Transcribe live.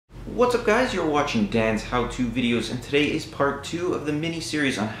What's up guys, you're watching Dan's how-to videos and today is part 2 of the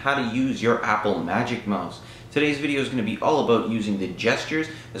mini-series on how to use your Apple Magic Mouse. Today's video is going to be all about using the gestures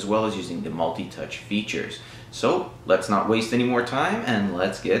as well as using the multi-touch features. So let's not waste any more time and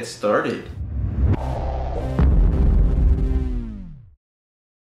let's get started.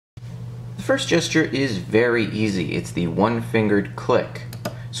 The first gesture is very easy. It's the one-fingered click.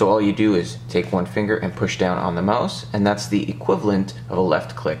 So all you do is take one finger and push down on the mouse, and that's the equivalent of a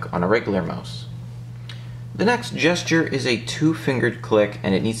left click on a regular mouse. The next gesture is a two-fingered click,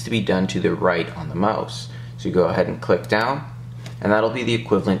 and it needs to be done to the right on the mouse. So you go ahead and click down, and that'll be the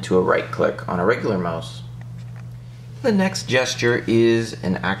equivalent to a right click on a regular mouse. The next gesture is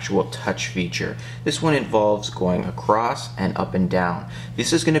an actual touch feature. This one involves going across and up and down.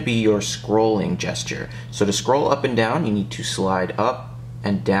 This is going to be your scrolling gesture. So to scroll up and down, you need to slide up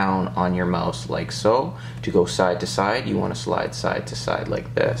and down on your mouse like so. To go side to side, you want to slide side to side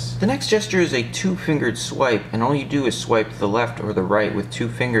like this. The next gesture is a two-fingered swipe, and all you do is swipe to the left or the right with two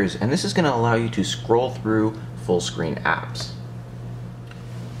fingers, and this is going to allow you to scroll through full screen apps.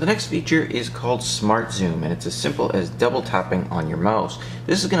 The next feature is called Smart Zoom, and it's as simple as double tapping on your mouse.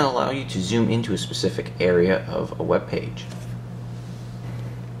 This is going to allow you to zoom into a specific area of a web page.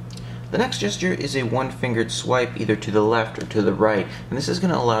 The next gesture is a one-fingered swipe either to the left or to the right, and this is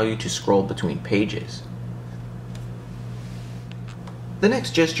going to allow you to scroll between pages. The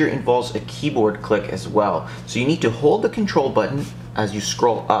next gesture involves a keyboard click as well, so you need to hold the control button as you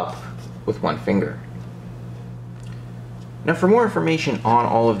scroll up with one finger. Now for more information on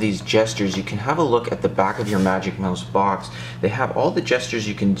all of these gestures, you can have a look at the back of your Magic Mouse box. They have all the gestures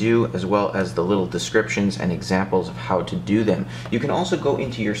you can do as well as the little descriptions and examples of how to do them. You can also go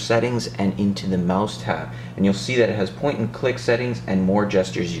into your settings and into the mouse tab, and you'll see that it has point and click settings and more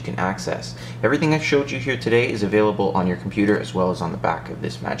gestures you can access. Everything I've showed you here today is available on your computer as well as on the back of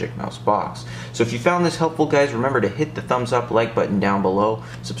this Magic Mouse box. So if you found this helpful guys, remember to hit the thumbs up, like button down below,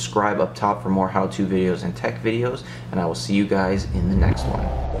 subscribe up top for more how-to videos and tech videos, and I will see you guys in the next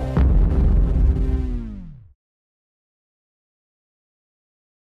one.